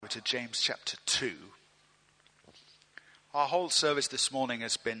to James chapter 2. Our whole service this morning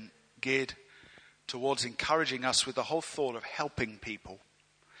has been geared towards encouraging us with the whole thought of helping people.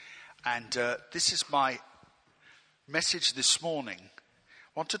 And this is my message this morning. I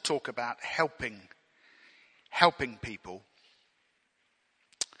want to talk about helping people.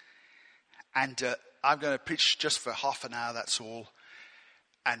 And I'm going to preach just for half an hour, that's all.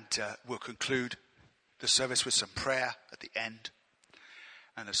 And we'll conclude the service with some prayer at the end.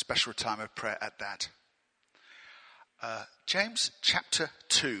 And a special time of prayer at that. James chapter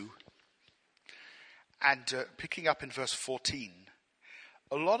 2. And picking up in verse 14.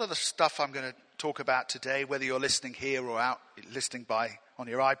 A lot of the stuff I'm going to talk about today, whether you're listening here or out, listening on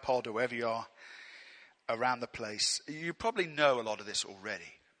your iPod or wherever you are around the place, you probably know a lot of this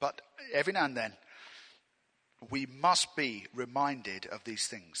already. But every now and then, we must be reminded of these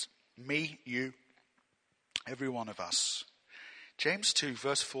things. Me, you, every one of us. James 2,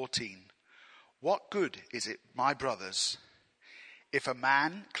 verse 14. What good is it, my brothers, if a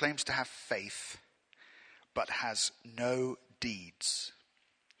man claims to have faith but has no deeds?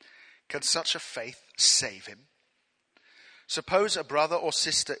 Can such a faith save him? Suppose a brother or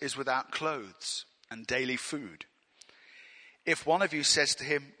sister is without clothes and daily food. If one of you says to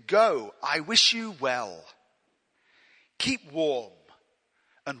him, "Go, I wish you well. Keep warm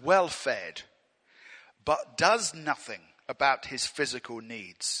and well fed," but does nothing about his physical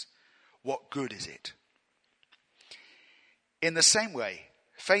needs, what good is it? In the same way,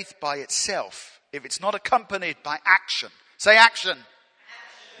 faith by itself, if it's not accompanied by action, say action.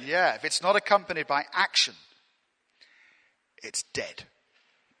 Yeah, if it's not accompanied by action, it's dead.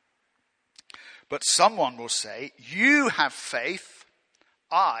 But someone will say, "You have faith,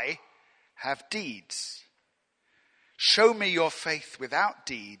 I have deeds. Show me your faith without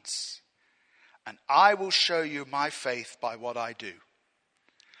deeds, and I will show you my faith by what I do."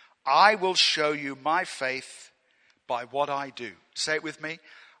 I will show you my faith by what I do. Say it with me.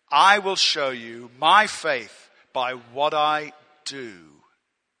 I will show you my faith by what I do.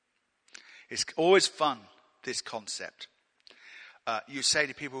 It's always fun, this concept. You say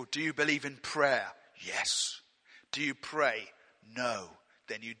to people, "Do you believe in prayer?" Yes. Do you pray? No.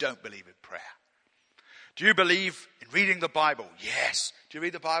 Then you don't believe in prayer. Do you believe in reading the Bible? Yes. Do you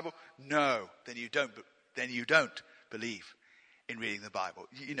read the Bible? No. Then you don't believe in reading the Bible.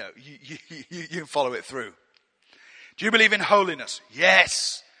 You know, you can follow it through. Do you believe in holiness?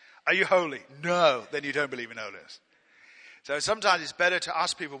 Yes. Are you holy? No. Then you don't believe in holiness. So sometimes it's better to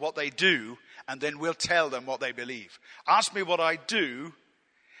ask people what they do, and then we'll tell them what they believe. Ask me what I do,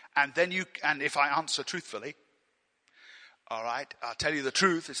 and if I answer truthfully, all right, I'll tell you the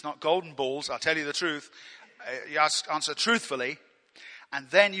truth. It's not golden balls. I'll tell you the truth. You answer truthfully,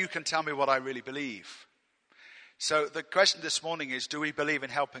 and then you can tell me what I really believe. So the question this morning is, do we believe in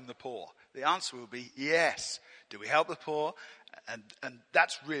helping the poor? The answer will be yes. Do we help the poor? And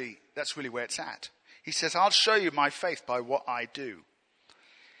that's really where it's at. He says, I'll show you my faith by what I do.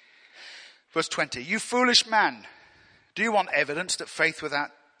 Verse 20, "You foolish man, do you want evidence that faith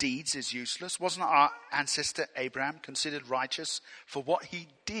without deeds is useless? Wasn't our ancestor Abraham considered righteous for what he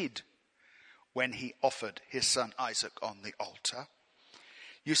did when he offered his son Isaac on the altar?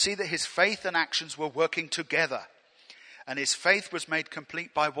 You see that his faith and actions were working together, and his faith was made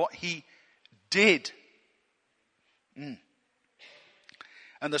complete by what he did. And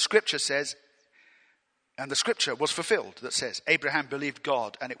the scripture was fulfilled that says, Abraham believed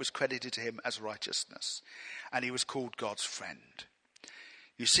God, and it was credited to him as righteousness, and he was called God's friend.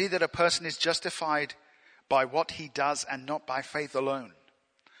 You see that a person is justified by what he does and not by faith alone.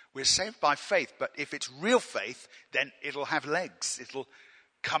 We're saved by faith, but if it's real faith, then it'll have legs. It'll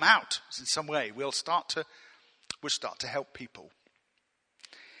come out in some way. We'll start to help people.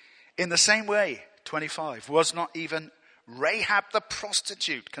 In the same way, 25, was not even Rahab the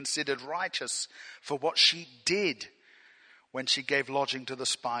prostitute considered righteous for what she did when she gave lodging to the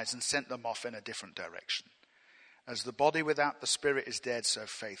spies and sent them off in a different direction? As the body without the spirit is dead, so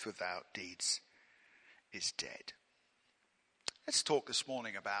faith without deeds is dead. Let's talk this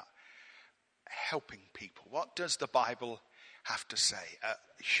morning about helping people. What does the Bible have to say? A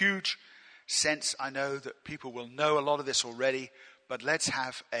huge sense, I know that people will know a lot of this already, but let's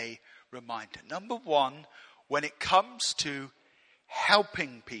have a reminder. Number one, when it comes to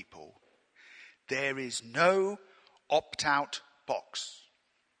helping people, there is no opt-out box.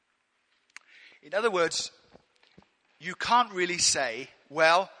 In other words, you can't really say,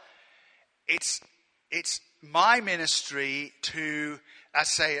 well, it's my ministry to,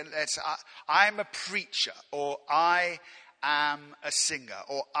 I'm a preacher, or I am a singer,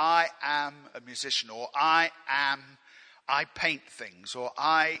 or I am a musician, or I am I paint things, or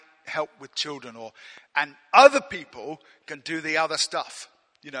I help with children, and other people can do the other stuff.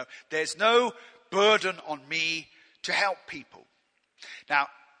 There's no burden on me to help people. Now,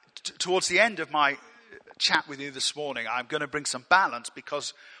 towards the end of my chat with you this morning, I'm going to bring some balance,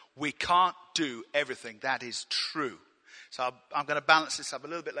 because we can't do everything. That is true. So I'm going to balance this up a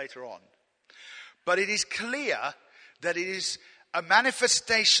little bit later on. But it is clear that it is a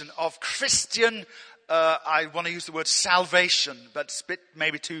manifestation of Christian, I want to use the word salvation, but it's a bit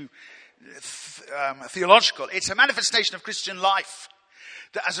maybe too theological. It's a manifestation of Christian life,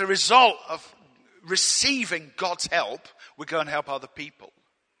 that as a result of receiving God's help, we go and help other people.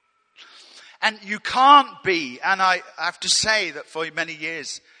 And you can't be, and I have to say that for many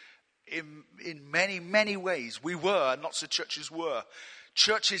years, in many, many ways, we were, and lots of churches were,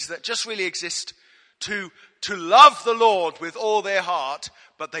 churches that just really exist to love the Lord with all their heart,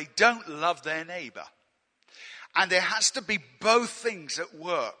 but they don't love their neighbour. And there has to be both things at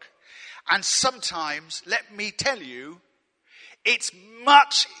work. And sometimes, let me tell you, it's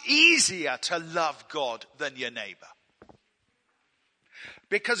much easier to love God than your neighbour.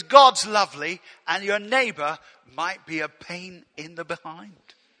 Because God's lovely and your neighbour might be a pain in the behind.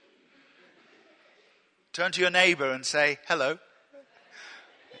 Turn to your neighbour and say, hello.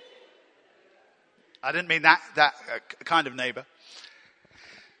 I didn't mean that kind of neighbour.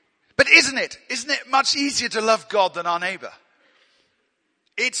 But isn't it much easier to love God than our neighbour?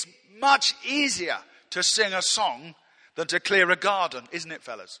 It's much easier to sing a song than to clear a garden, isn't it,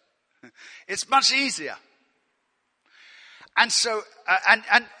 fellas? It's much easier. And so,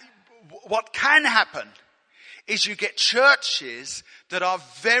 and what can happen is you get churches that are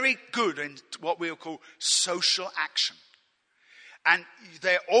very good in what we'll call social action. And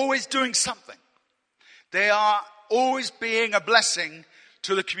they're always doing something. They are always being a blessing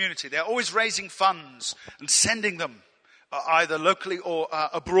to the community. They're always raising funds and sending them either locally or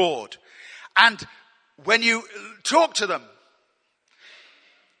abroad. And when you talk to them,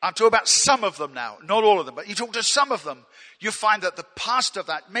 I'm talking about some of them now, not all of them, but you talk to some of them, you find that the pastor of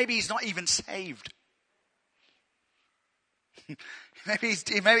that, maybe he's not even saved. maybe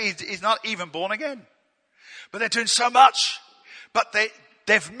he's not even born again. But they're doing so much. But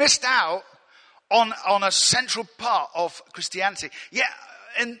they've missed out on a central part of Christianity. Yeah,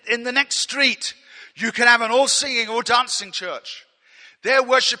 in the next street, you can have an all singing, all dancing church. They're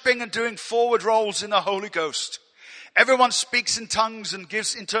worshipping and doing forward rolls in the Holy Ghost. Everyone speaks in tongues and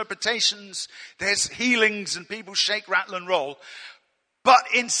gives interpretations. There's healings and people shake, rattle and roll. But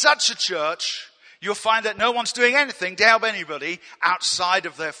in such a church, you'll find that no one's doing anything to help anybody outside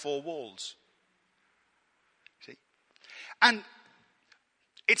of their four walls. See? And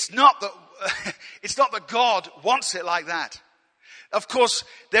it's not that God wants it like that. Of course,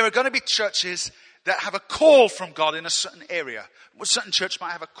 there are going to be churches that have a call from God in a certain area. A certain church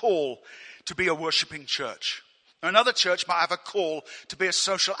might have a call to be a worshipping church. Another church might have a call to be a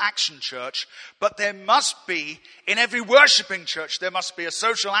social action church. But there must be, in every worshipping church, there must be a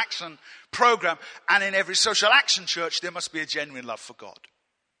social action program. And in every social action church, there must be a genuine love for God.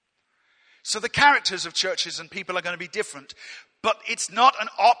 So the characters of churches and people are going to be different. But it's not an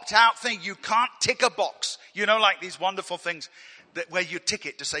opt-out thing. You can't tick a box. You know, like these wonderful things where you tick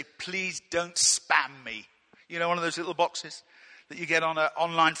it to say, please don't spam me. You know, one of those little boxes that you get on an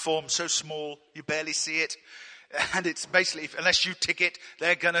online form, so small, you barely see it. And it's basically, unless you tick it,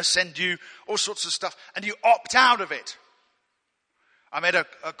 they're going to send you all sorts of stuff. And you opt out of it. I made a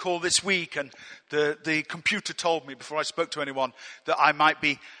call this week, and the computer told me before I spoke to anyone that I might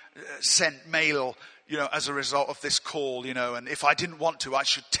be sent mail, as a result of this call, and if I didn't want to, I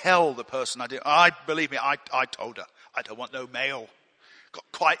should tell the person I did. Believe me, I told her, I don't want no mail. Got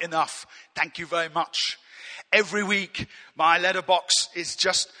quite enough. Thank you very much. Every week, my letterbox is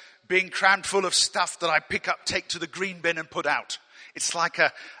just being crammed full of stuff that I pick up, take to the green bin and put out. It's like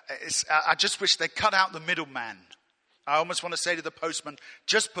I just wish they cut out the middleman. I almost want to say to the postman,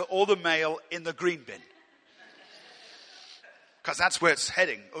 just put all the mail in the green bin. Because that's where it's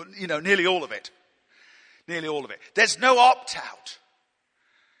heading. Nearly all of it. Nearly all of it. There's no opt-out.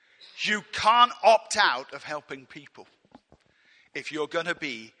 You can't opt out of helping people if you're going to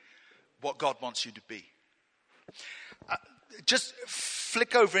be what God wants you to be. Just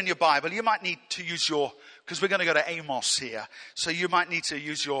flick over in your Bible. You might need to use because we're going to go to Amos here. So you might need to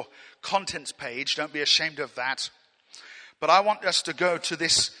use your contents page. Don't be ashamed of that. But I want us to go to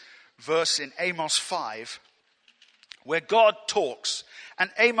this verse in Amos 5, where God talks. And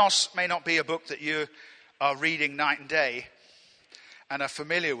Amos may not be a book that you are reading night and day and are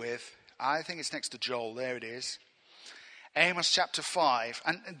familiar with. I think it's next to Joel. There it is. Amos chapter 5.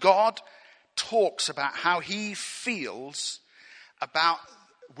 And God talks about how he feels about,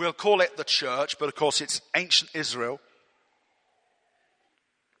 we'll call it the church, but of course it's ancient Israel.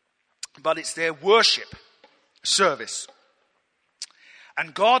 But it's their worship service.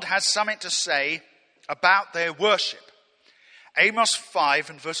 And God has something to say about their worship. Amos 5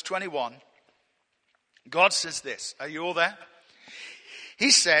 and verse 21. God says this. Are you all there?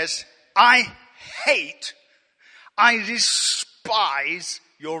 He says, I despise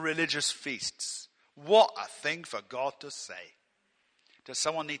your religious feasts. What a thing for God to say. Does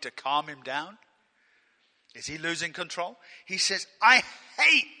someone need to calm him down? Is he losing control? He says, I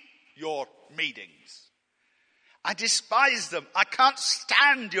hate your meetings. I despise them. I can't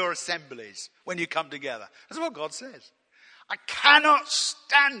stand your assemblies when you come together. That's what God says. I cannot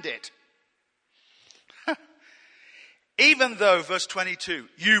stand it. Even though, verse 22,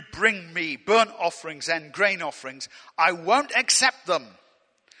 you bring me burnt offerings and grain offerings, I won't accept them.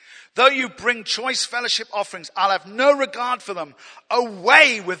 Though you bring choice fellowship offerings, I'll have no regard for them.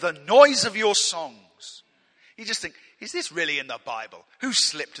 Away with the noise of your songs. You just think, is this really in the Bible? Who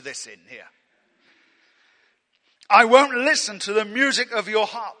slipped this in here? I won't listen to the music of your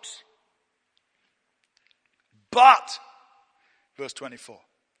harps. But, verse 24,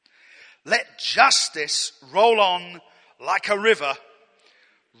 let justice roll on like a river,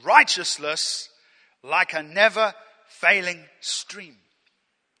 righteousness like a never failing stream.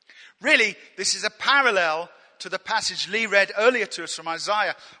 Really, this is a parallel to the passage Lee read earlier to us from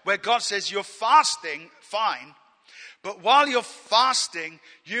Isaiah, where God says, you're fasting, fine, but while you're fasting,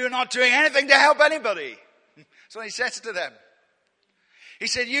 you're not doing anything to help anybody. That's what he says to them. He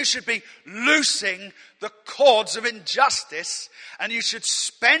said, you should be loosing the cords of injustice, and you should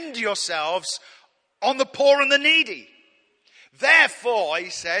spend yourselves on the poor and the needy. Therefore, he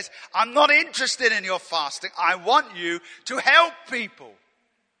says, I'm not interested in your fasting. I want you to help people.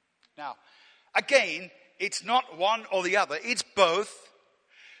 Now, again, it's not one or the other. It's both.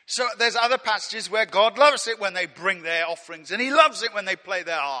 So there's other passages where God loves it when they bring their offerings, and he loves it when they play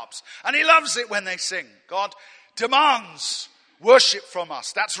their harps, and he loves it when they sing. God demands worship from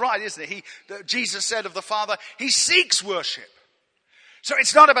us. That's right, isn't it? Jesus said of the Father, he seeks worship. So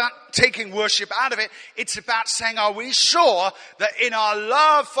it's not about taking worship out of it. It's about saying, are we sure that in our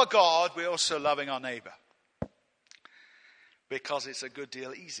love for God, we're also loving our neighbor? Because it's a good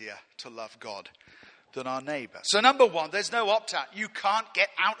deal easier to love God than our neighbor. So number one, there's no opt-out. You can't get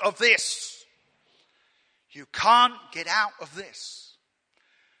out of this. You can't get out of this.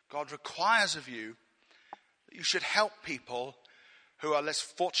 God requires of you that you should help people who are less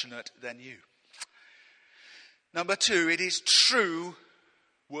fortunate than you. Number two, it is true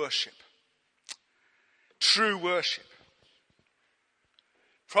worship. True worship.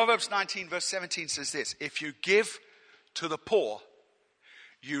 Proverbs 19 verse 17 says this, if you give to the poor,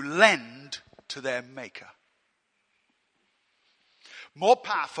 you lend to their maker. More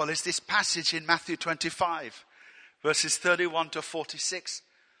powerful is this passage in Matthew 25 verses 31 to 46.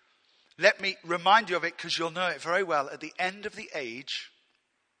 Let me remind you of it because you'll know it very well. At the end of the age,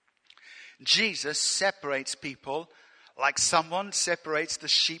 Jesus separates people like someone separates the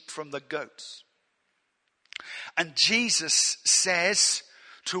sheep from the goats. And Jesus says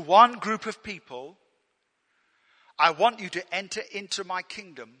to one group of people, I want you to enter into my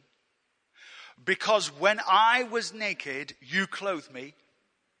kingdom because when I was naked, you clothed me.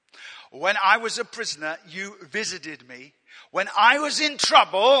 When I was a prisoner, you visited me. When I was in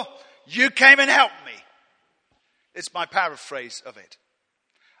trouble, you came and helped me. It's my paraphrase of it.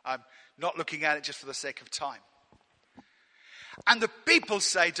 I'm not looking at it just for the sake of time. And the people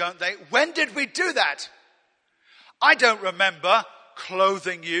say, don't they, when did we do that? I don't remember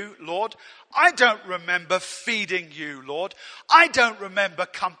clothing you, Lord. I don't remember feeding you, Lord. I don't remember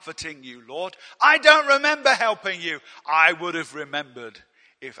comforting you, Lord. I don't remember helping you. I would have remembered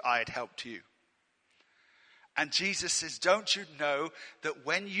if I had helped you. And Jesus says, don't you know that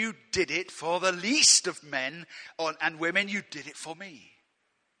when you did it for the least of men and women, you did it for me?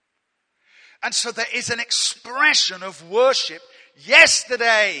 And so there is an expression of worship.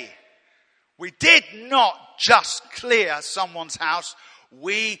 Yesterday, we did not just clear someone's house.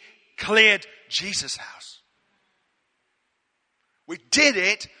 We cleared Jesus' house. We did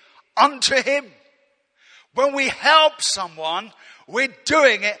it unto him. When we help someone, we're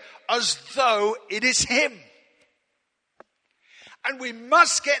doing it as though it is him. And we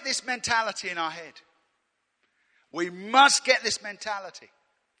must get this mentality in our head. We must get this mentality.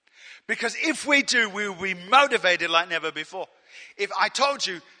 Because if we do, we will be motivated like never before. If I told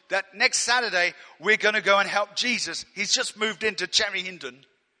you that next Saturday we're going to go and help Jesus. He's just moved into Cherry Hindon.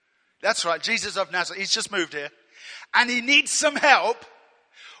 That's right, Jesus of Nazareth. He's just moved here. And he needs some help.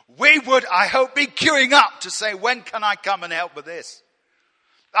 we would, I hope, be queuing up to say, when can I come and help with this?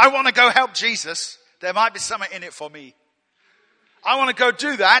 I want to go help Jesus. There might be something in it for me. I want to go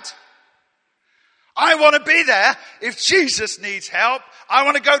do that. I want to be there. If Jesus needs help, I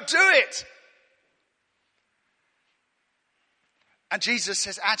want to go do it. And Jesus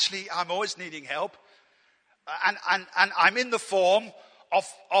says, actually, I'm always needing help. And I'm in the form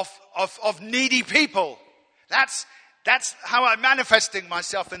of needy people. That's how I'm manifesting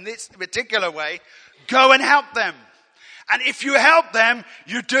myself in this particular way. Go and help them. And if you help them,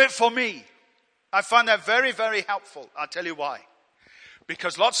 you do it for me. I find that very, very helpful. I'll tell you why.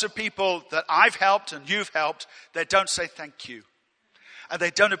 Because lots of people that I've helped and you've helped, they don't say thank you. And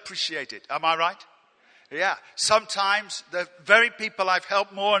they don't appreciate it. Am I right? Yeah. Sometimes the very people I've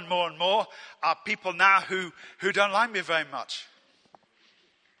helped more and more and more are people now who don't like me very much.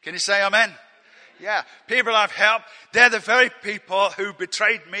 Can you say amen? Yeah. People I've helped, they're the very people who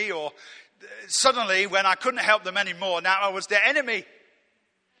betrayed me, or suddenly when I couldn't help them anymore, now I was their enemy.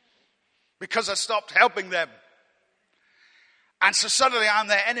 Because I stopped helping them. And so suddenly I'm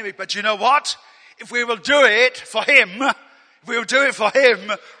their enemy. But you know what? If we will do it for him, we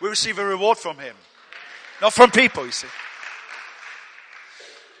receive a reward from him. Not from people, you see.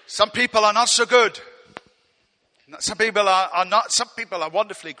 Some people are not so good. Some people are not. Some people are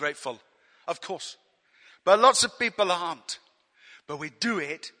wonderfully grateful, of course. But lots of people aren't. But we do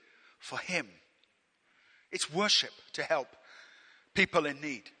it for him. It's worship to help people in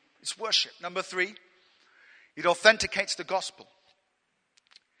need. It's worship. Number 3, it authenticates the gospel.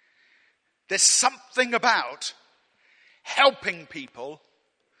 There's something about helping people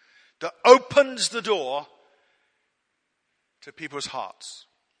that opens the door to people's hearts.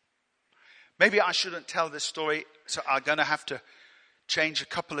 Maybe I shouldn't tell this story, so I'm going to have to change a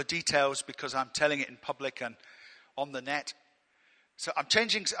couple of details because I'm telling it in public and on the net. So I'm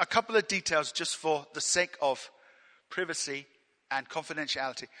changing a couple of details just for the sake of privacy and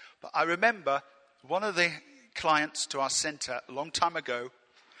confidentiality. But I remember one of the clients to our center a long time ago,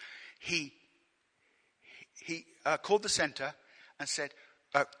 he called the center and said,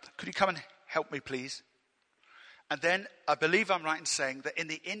 could you come and help me, please? And then I believe I'm right in saying that in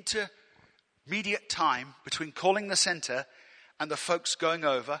the intermediate time between calling the center and the folks going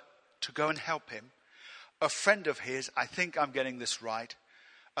over to go and help him, a friend of his, I think I'm getting this right,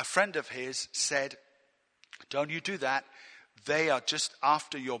 a friend of his said, don't you do that. They are just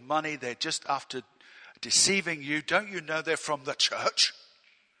after your money. They're just after deceiving you. Don't you know they're from the church?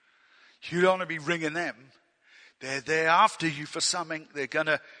 You don't want to be ringing them. They're after you for something. They're going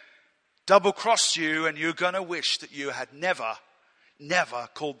to double cross you, and you're going to wish that you had never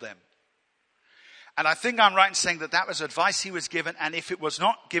called them. And I think I'm right in saying that was advice he was given. And if it was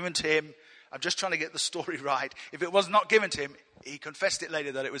not given to him, I'm just trying to get the story right. If it was not given to him, he confessed it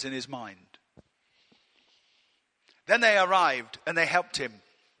later that it was in his mind. Then they arrived and they helped him.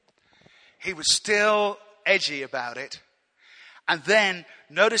 He was still edgy about it. And then,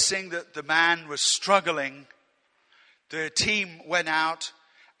 noticing that the man was struggling, the team went out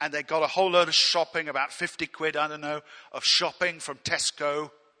and they got a whole load of shopping, about 50 quid, I don't know, of shopping from Tesco.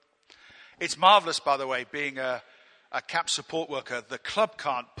 It's marvelous, by the way, being a CAP support worker. The club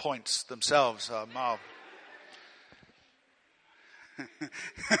card points themselves are marvelous.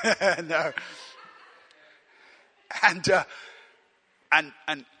 No.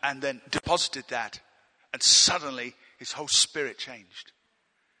 And then deposited that, and suddenly his whole spirit changed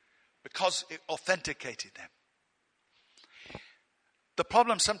because it authenticated them. The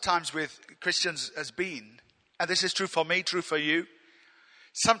problem sometimes with Christians has been, and this is true for me, true for you,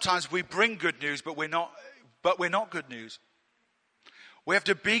 sometimes we bring good news, but we're not good news. We have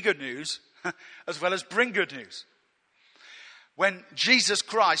to be good news as well as bring good news. When Jesus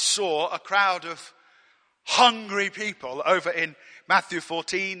Christ saw a crowd of hungry people over in Matthew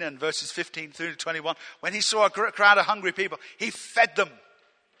 14 and verses 15 through to 21. When he saw a crowd of hungry people, he fed them.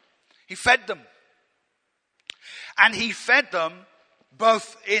 He fed them. And he fed them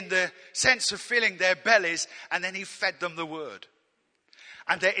both in the sense of filling their bellies, and then he fed them the word.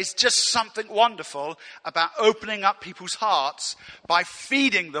 And there is just something wonderful about opening up people's hearts by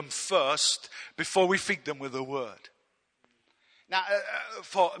feeding them first before we feed them with the word. Now,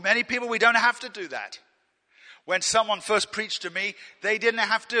 for many people, we don't have to do that. When someone first preached to me, they didn't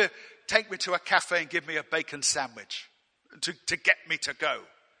have to take me to a cafe and give me a bacon sandwich to get me to go.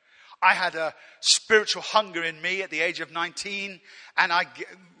 I had a spiritual hunger in me at the age of 19, and I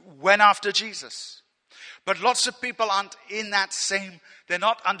went after Jesus. But lots of people aren't they're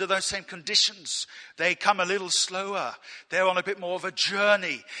not under those same conditions. They come a little slower. They're on a bit more of a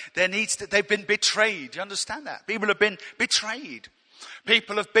journey. They've been betrayed. Do you understand that? People have been betrayed.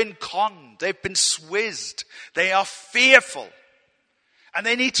 People have been conned. They've been swizzed. They are fearful. And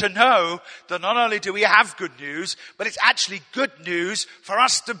they need to know that not only do we have good news, but it's actually good news for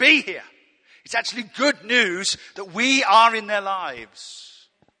us to be here. It's actually good news that we are in their lives.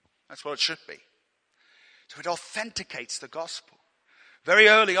 That's what it should be. So it authenticates the gospel. Very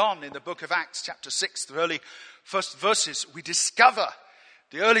early on in the book of Acts, chapter 6, the early first verses, we discover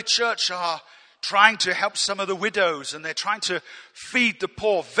the early church are trying to help some of the widows, and they're trying to feed the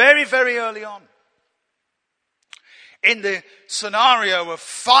poor very, very early on. In the scenario of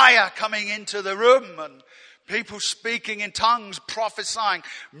fire coming into the room and people speaking in tongues, prophesying,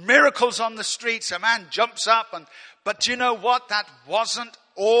 miracles on the streets, a man jumps up but do you know what? That wasn't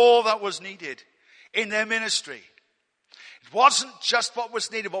all that was needed in their ministry. It wasn't just what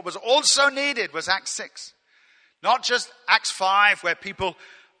was needed. What was also needed was Acts 6. Not just Acts 5 where people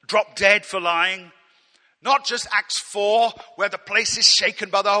drop dead for lying. Not just Acts 4 where the place is shaken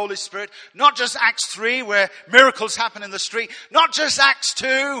by the Holy Spirit. Not just Acts 3 where miracles happen in the street. Not just Acts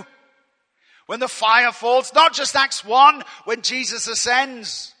 2 when the fire falls. Not just Acts 1 when Jesus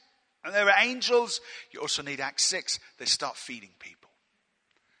ascends and there are angels. You also need Acts 6. They start feeding people.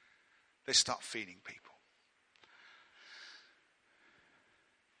 They start feeding people.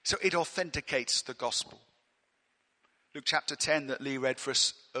 So it authenticates the gospel. Luke chapter 10 that Lee read for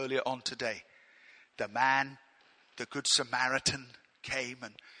us earlier on today. The man, the good Samaritan, came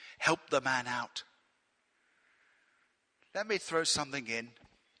and helped the man out. Let me throw something in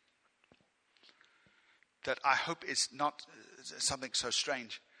that I hope is not something so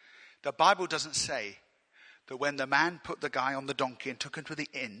strange. The Bible doesn't say that when the man put the guy on the donkey and took him to the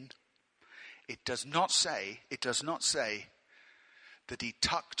inn, it does not say that he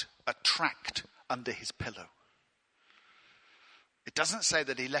tucked a tract under his pillow. It doesn't say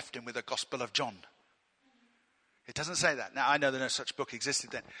that he left him with a Gospel of John. It doesn't say that. Now, I know that no such book existed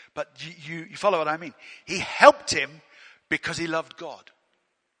then. But you follow what I mean. He helped him because he loved God.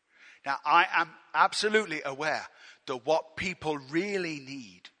 Now, I am absolutely aware that what people really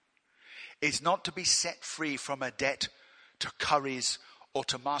need is not to be set free from a debt to Currys or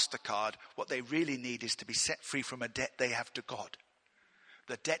to MasterCard. What they really need is to be set free from a debt they have to God.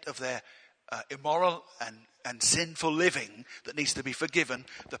 The debt of their immoral and sinful living that needs to be forgiven.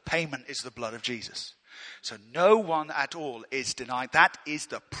 The payment is the blood of Jesus. So no one at all is denied. That is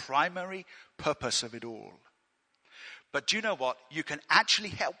the primary purpose of it all. But do you know what? You can actually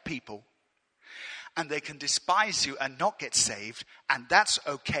help people and they can despise you and not get saved, and that's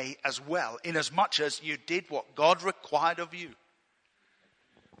okay as well, in as much as you did what God required of you.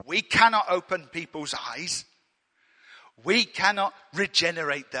 We cannot open people's eyes. We cannot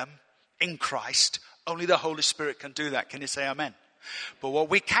regenerate them in Christ. Only the Holy Spirit can do that. Can you say amen? But what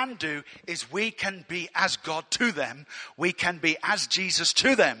we can do is we can be as God to them. We can be as Jesus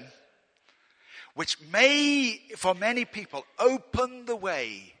to them. Which may, for many people, open the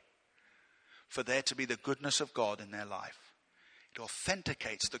way for there to be the goodness of God in their life. It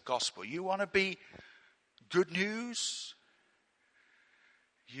authenticates the gospel. You want to be good news?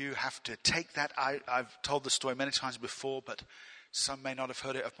 You have to take that. I've told the story many times before, but some may not have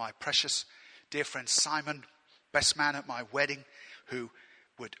heard it, of my precious dear friend Simon, best man at my wedding, who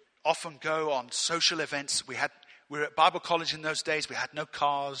would often go on social events. We were at Bible college in those days. We had no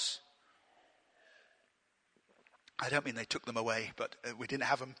cars. I don't mean they took them away, but we didn't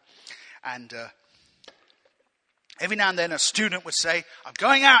have them. And every now and then a student would say, I'm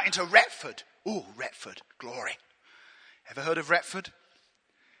going out into Retford. Ooh, Retford, glory. Ever heard of Retford?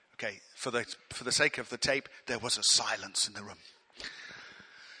 Okay, for the sake of the tape, there was a silence in the room.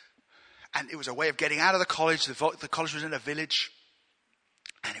 And it was a way of getting out of the college. The college was in a village.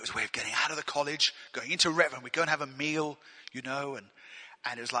 And it was a way of getting out of the college, going into Retford. We'd go and have a meal,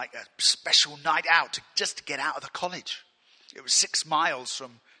 and it was like a special night out just to get out of the college. It was 6 miles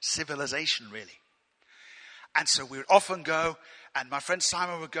from civilization, really. And so we would often go, and my friend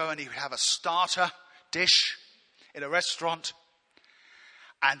Simon would go and he would have a starter dish in a restaurant.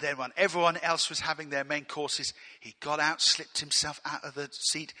 And then when everyone else was having their main courses, he got out, slipped himself out of the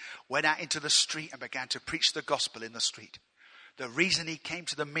seat, went out into the street and began to preach the gospel in the street. The reason he came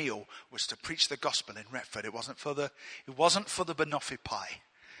to the meal was to preach the gospel in Retford. It wasn't for the banoffee pie.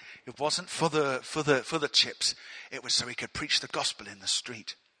 It wasn't for the chips. It was so he could preach the gospel in the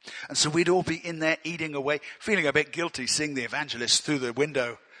street. And so we'd all be in there eating away, feeling a bit guilty, seeing the evangelist through the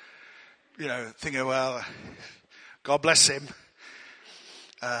window, thinking, well, God bless him.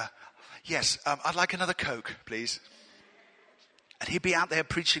 Yes, I'd like another Coke, please. And he'd be out there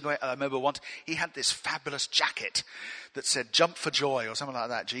preaching away. I remember once he had this fabulous jacket that said "Jump for Joy" or something like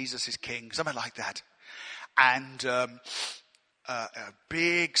that. Jesus is King, something like that. And a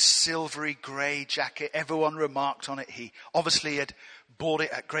big silvery grey jacket. Everyone remarked on it. He obviously had bought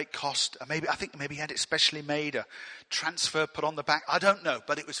it at great cost. I think maybe he had it specially made, a transfer put on the back. I don't know,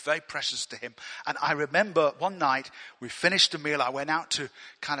 but it was very precious to him. And I remember one night we finished a meal. I went out to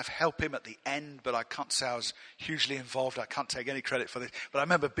kind of help him at the end, but I can't say I was hugely involved. I can't take any credit for this. But I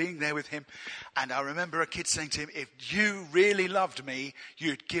remember being there with him, and I remember a kid saying to him, "If you really loved me,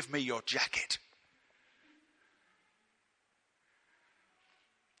 you'd give me your jacket."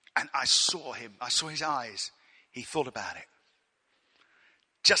 And I saw him. I saw his eyes. He thought about it.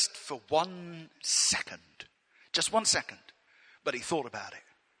 Just for 1 second. Just 1 second. But he thought about it.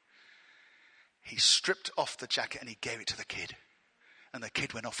 He stripped off the jacket and he gave it to the kid. And the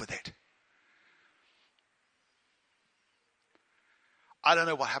kid went off with it. I don't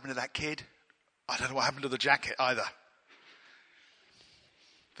know what happened to that kid. I don't know what happened to the jacket either.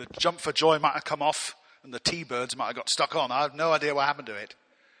 The jump for joy might have come off and the T-birds might have got stuck on. I have no idea what happened to it.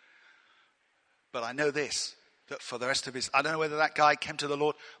 But I know this, that for the rest of I don't know whether that guy came to the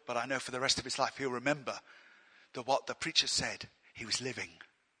Lord, but I know for the rest of his life he'll remember that what the preacher said, he was living.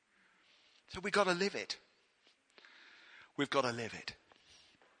 So we've got to live it. We've got to live it.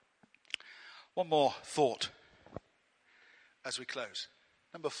 One more thought as we close.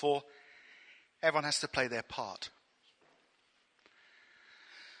 Number 4, everyone has to play their part.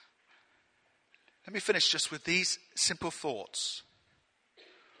 Let me finish just with these simple thoughts.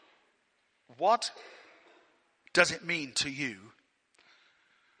 What does it mean to you?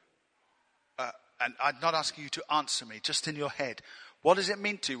 And I'm not asking you to answer me, just in your head. What does it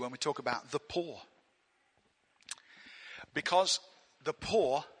mean to you when we talk about the poor? Because the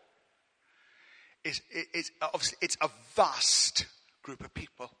poor is obviously it's a vast group of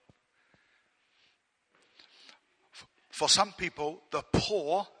people. For some people, the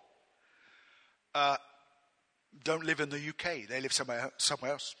poor don't live in the UK; they live somewhere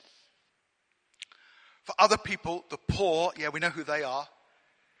else. For other people, the poor, we know who they are.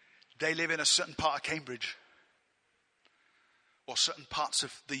 They live in a certain part of Cambridge or certain parts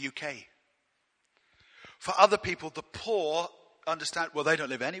of the UK. For other people, the poor understand, they don't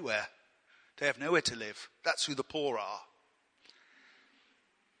live anywhere. They have nowhere to live. That's who the poor are.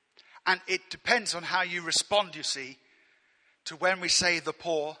 And it depends on how you respond, you see, to when we say the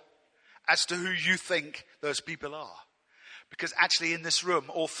poor as to who you think those people are. Because actually in this room,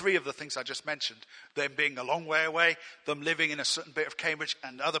 all 3 of the things I just mentioned, them being a long way away, them living in a certain bit of Cambridge,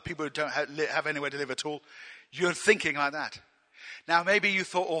 and other people who don't have anywhere to live at all, you're thinking like that. Now maybe you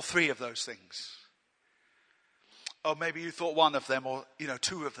thought all 3 of those things. Or maybe you thought 1 of them, or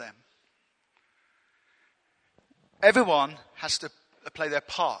 2 of them. Everyone has to play their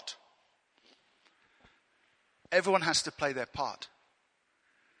part. Everyone has to play their part.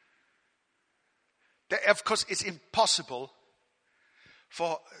 Of course, it's impossible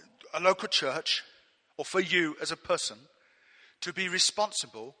for a local church or for you as a person to be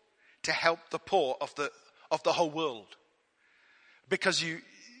responsible to help the poor of the whole world, because you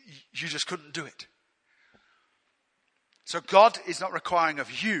just couldn't do it. So God is not requiring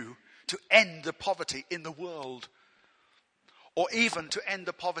of you to end the poverty in the world, or even to end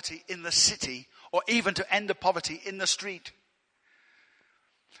the poverty in the city, or even to end the poverty in the street.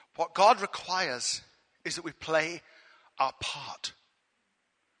 What God requires is that we play our part.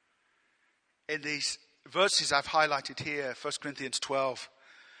 In these verses I've highlighted here, 1 Corinthians 12,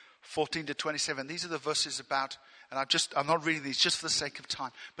 14 to 27, these are the verses about, and I'm not reading these just for the sake of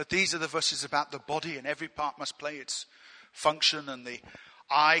time, but these are the verses about the body, and every part must play its function, and the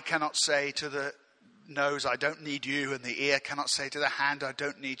eye cannot say to the nose, I don't need you, and the ear cannot say to the hand, I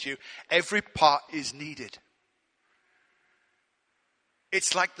don't need you. Every part is needed.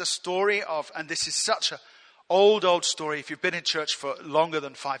 It's like the story of, and this is such an old story. If you've been in church for longer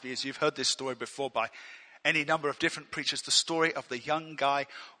than 5 years, you've heard this story before by any number of different preachers. The story of the young guy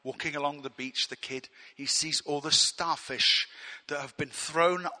walking along the beach, the kid. He sees all the starfish that have been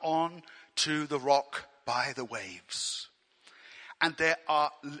thrown on to the rock by the waves. And there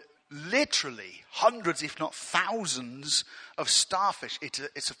are literally hundreds, if not thousands, of starfish.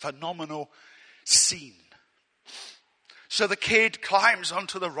 It's a phenomenal scene. So the kid climbs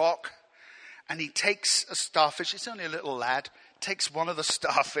onto the rock and he takes a starfish. It's only a little lad. Takes one of the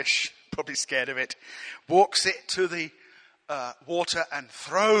starfish, probably scared of it, walks it to the water and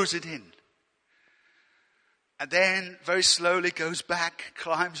throws it in. And then very slowly goes back,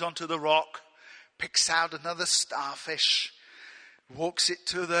 climbs onto the rock, picks out another starfish, walks it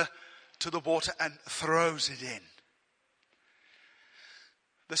to the water and throws it in.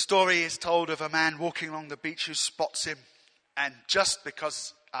 The story is told of a man walking along the beach who spots him And just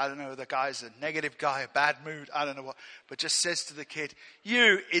because, I don't know, the guy's a negative guy, a bad mood, I don't know what, but just says to the kid,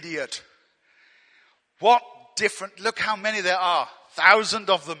 "You idiot. What different, look how many there are. 1,000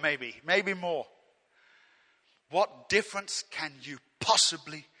 of them maybe more. What difference can you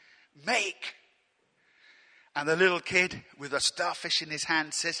possibly make?" And the little kid with a starfish in his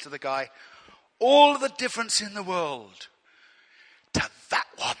hand says to the guy, "All the difference in the world to that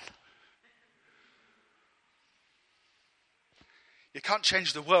one." You can't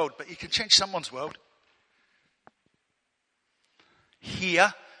change the world, but you can change someone's world.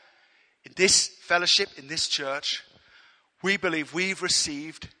 Here, in this fellowship, in this church, we believe we've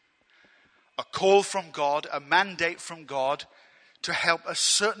received a call from God, a mandate from God to help a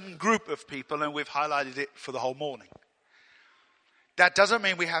certain group of people, and we've highlighted it for the whole morning. That doesn't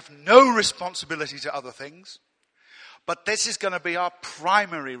mean we have no responsibility to other things, but this is going to be our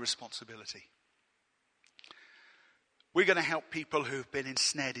primary responsibility. We're going to help people who've been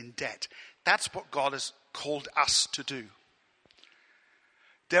ensnared in debt. That's what God has called us to do.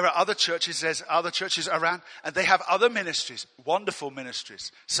 There are other churches, there's other churches around, and they have other ministries, wonderful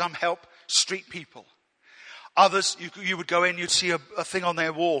ministries. Some help street people. Others, you would go in, you'd see a thing on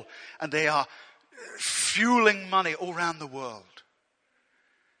their wall, and they are fueling money all around the world.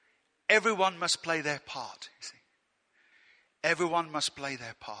 Everyone must play their part, you see. Everyone must play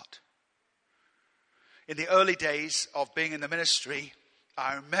their part. In the early days of being in the ministry,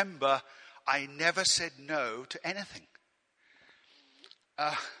 I remember I never said no to anything.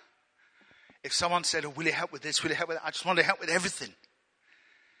 If someone said, "Oh, will you help with this? Will you help with that?" I just wanted to help with everything.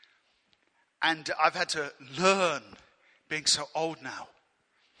 And I've had to learn, being so old now,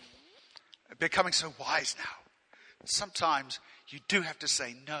 becoming so wise now. Sometimes you do have to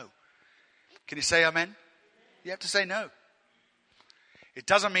say no. Can you say amen? You have to say no. It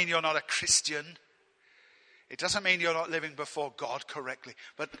doesn't mean you're not a Christian. It doesn't mean you're not living before God correctly.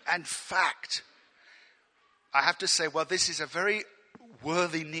 But in fact, I have to say, well, this is a very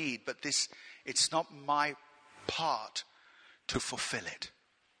worthy need, but it's not my part to fulfill it.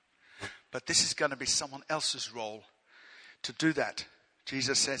 But this is going to be someone else's role to do that.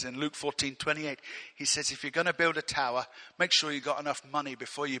 Jesus says in Luke 14:28, he says, if you're going to build a tower, make sure you got enough money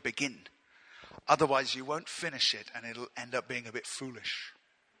before you begin. Otherwise, you won't finish it, and it'll end up being a bit foolish.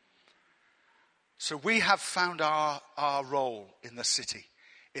 So we have found our role in the city,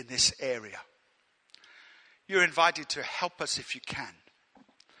 in this area. You're invited to help us if you can.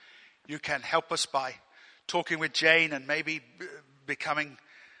 You can help us by talking with Jane and maybe becoming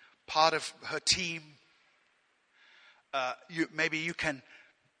part of her team. Maybe you can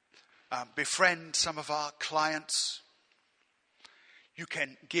befriend some of our clients. You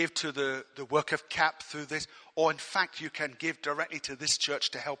can give to the work of CAP through this. Or in fact, you can give directly to this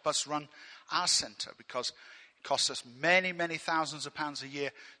church to help us run our centre, because it costs us many, many thousands of pounds a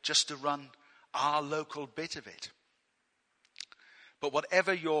year just to run our local bit of it. But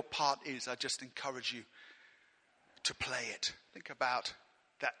whatever your part is, I just encourage you to play it. Think about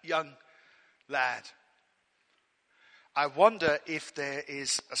that young lad. I wonder if there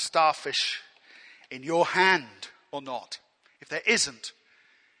is a starfish in your hand or not. If there isn't,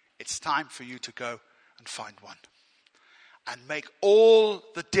 it's time for you to go and find one and make all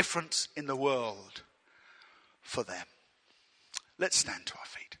the difference in the world for them. Let's stand to our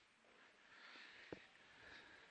feet.